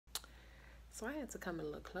So I had to come a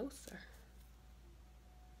little closer.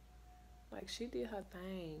 Like, she did her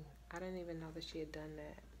thing. I didn't even know that she had done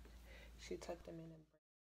that. She tucked them in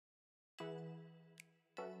and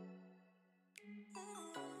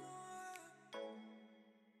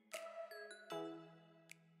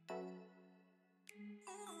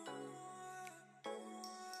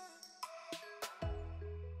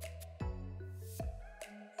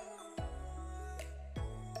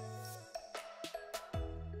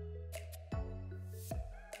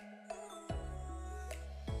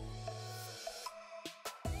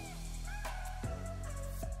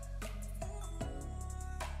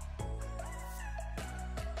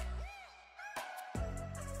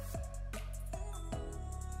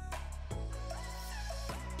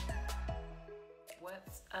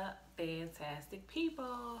What's up, fantastic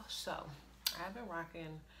people? So I've been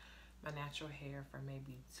rocking my natural hair for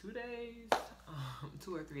maybe 2 days,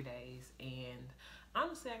 2 or 3 days, and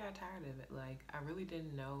honestly I got tired of it. Like, I really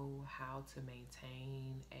didn't know how to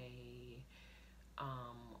maintain a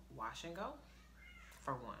wash and go.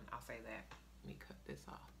 For one, I'll say that. Let me cut this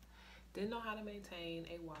off. Didn't know how to maintain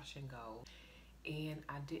a wash and go, and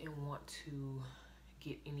I didn't want to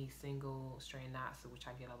get any single strand knots, which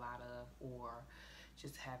I get a lot of, or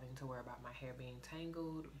just having to worry about my hair being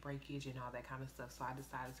tangled, breakage, and all that kind of stuff. So I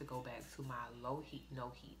decided to go back to my low heat,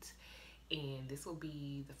 no heat. And this will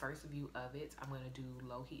be the first view of it. I'm gonna do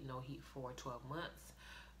low heat, no heat for 12 months.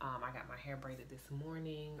 I got my hair braided this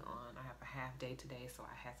morning. I have a half day today, so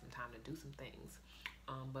I had some time to do some things.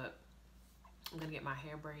 But I'm gonna get my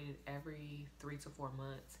hair braided every 3 to 4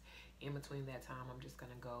 months. In between that time, I'm just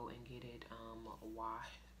gonna go and get it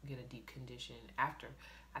washed, get a deep condition. After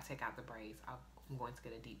I take out the braids, I'm going to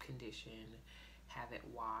get a deep condition, have it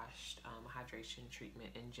washed, hydration treatment,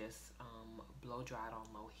 and just blow dry it on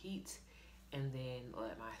low heat, and then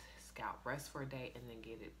let my scalp rest for a day, and then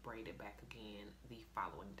get it braided back again the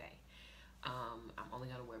following day. I'm only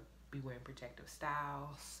gonna be wearing protective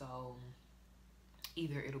styles, so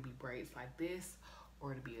either it'll be braids like this,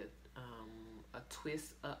 or it'll be a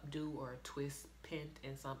twist updo or a twist pent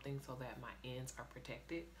in something so that my ends are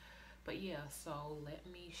protected. But yeah, so let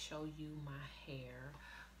me show you my hair.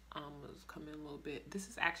 Let's come in a little bit. This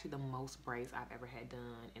is actually the most braids I've ever had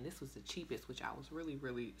done, and this was the cheapest, which I was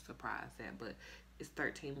really surprised at. But it's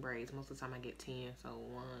 13 braids. Most of the time I get 10. So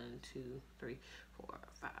 1, 2, 3, 4,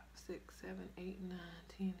 5, 6, 7, 8, 9,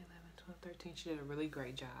 10, 11, 12, 13. She did a really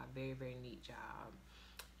great job. Very neat job.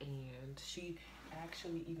 And she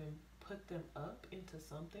actually even put them up into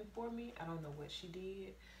something for me. I don't know what she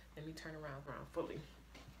did. Let me turn around fully.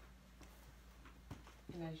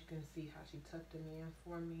 And as you can see how she tucked them in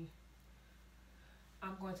for me.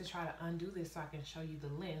 I'm going to try to undo this so I can show you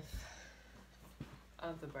the length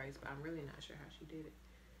of the braids, but I'm really not sure how she did it.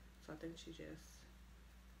 So I think she just,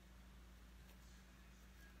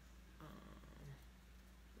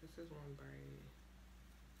 this is one braid.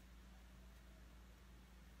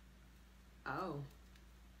 Oh.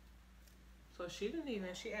 So she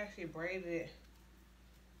actually braided it.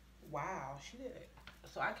 Wow, she did it.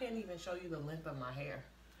 So I can't even show you the length of my hair.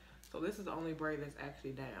 So this is the only braid that's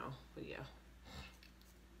actually down. But yeah,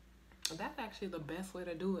 that's actually the best way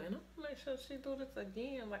to do it. And I'm gonna make sure she do this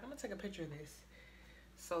again. Like, I'm gonna take a picture of this,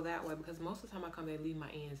 so that way, because most of the time I come, they leave my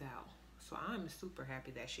ends out. So I'm super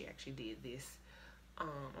happy that she actually did this. I'm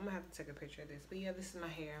gonna have to take a picture of this. But yeah, this is my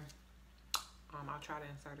hair. I'll try to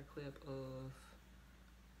insert a clip of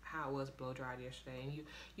how it was blow dried yesterday, and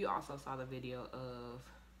you also saw the video of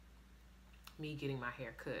me getting my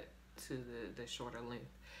hair cut to the shorter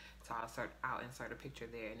length. So I'll insert a picture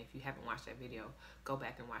there, and if you haven't watched that video, go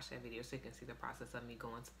back and watch that video so you can see the process of me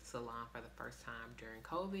going to the salon for the first time during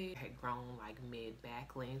COVID. I had grown like mid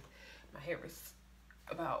back length. My hair was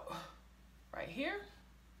about right here,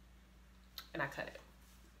 and I cut it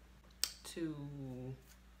to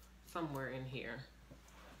somewhere in here.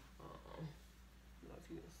 I don't know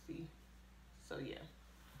if you can see. So yeah.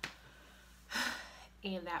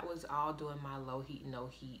 And that was all doing my low heat, no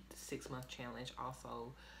heat 6-month challenge.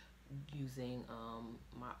 Also using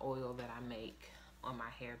my oil that I make on my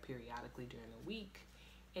hair periodically during the week,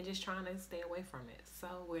 and just trying to stay away from it.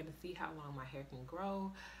 So we're gonna see how long my hair can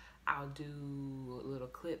grow. I'll do little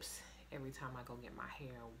clips every time I go get my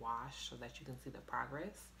hair washed so that you can see the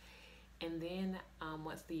progress. And then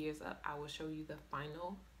once the year's up, I will show you the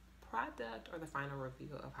final product or the final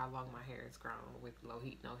review of how long my hair has grown with low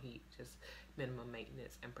heat, no heat, just minimum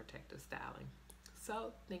maintenance and protective styling.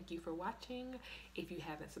 So thank you for watching. If you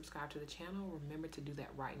haven't subscribed to the channel, remember to do that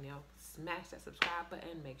right now. Smash that subscribe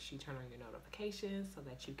button. Make sure you turn on your notifications so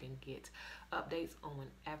that you can get updates on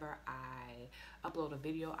whenever I upload a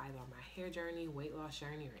video, either on my hair journey, weight loss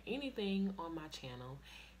journey, or anything on my channel.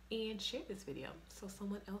 And share this video so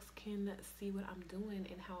someone else can see what I'm doing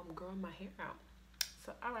and how I'm growing my hair out.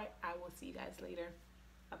 So all right, I will see you guys later.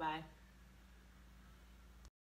 Bye bye.